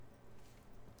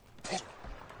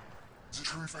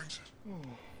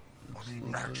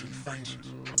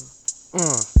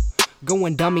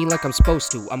Going dummy like I'm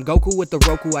supposed to. I'm Goku with the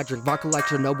Roku. I drink vodka like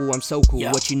Chernobyl. I'm so cool.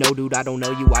 Yeah. What you know, dude? I don't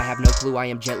know you. I have no clue. I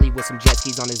am Jet Li with some jet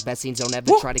skis on his best scenes. Don't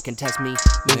ever try to contest me.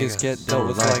 Niggas get dealt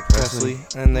with like Presley,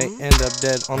 and they end up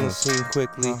dead on the scene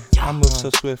quickly. I move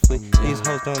so swiftly. These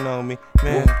hoes don't know me.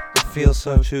 Man, I feel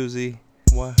so choosy.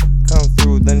 What? Come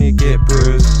through, then you get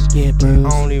bruised. I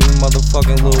don't even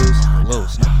motherfucking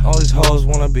lose. All these hoes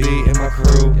wanna be in my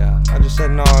crew. I just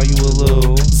said, nah, you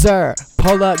will lose. Sir,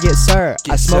 pull up, get sir.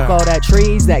 I smoke all that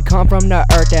trees that come from the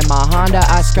earth. And my Honda,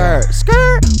 I skirt.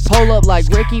 Pull up like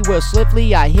Ricky real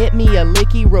swiftly. I hit me a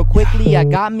licky real quickly. I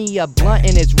got me a blunt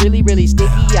and it's really, really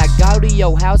sticky. I go to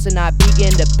your house and I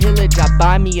begin to pillage. I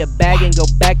buy me a bag and go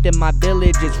back to my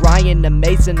village. It's Ryan the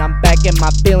Mason, I'm back in my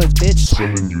feelings, bitch.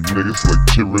 Sending you niggas like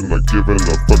cheering, like giving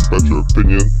a fuck about your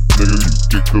opinion. Nigga, you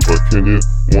get killed by Kenya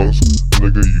once.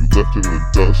 Nigga, you left in the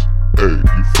dust. Hey,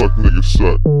 you fuck niggas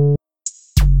suck.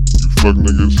 You fuck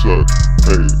niggas suck.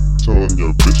 Hey, telling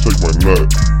your bitch take my nut.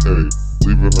 Hey,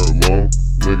 leaving her alone.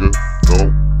 Nigga,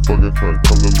 don't fucking try and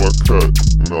come to my cut.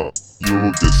 Nah,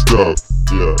 you'll get stuffed.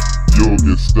 Yeah, you'll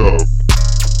get stuffed.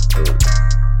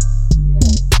 Hey.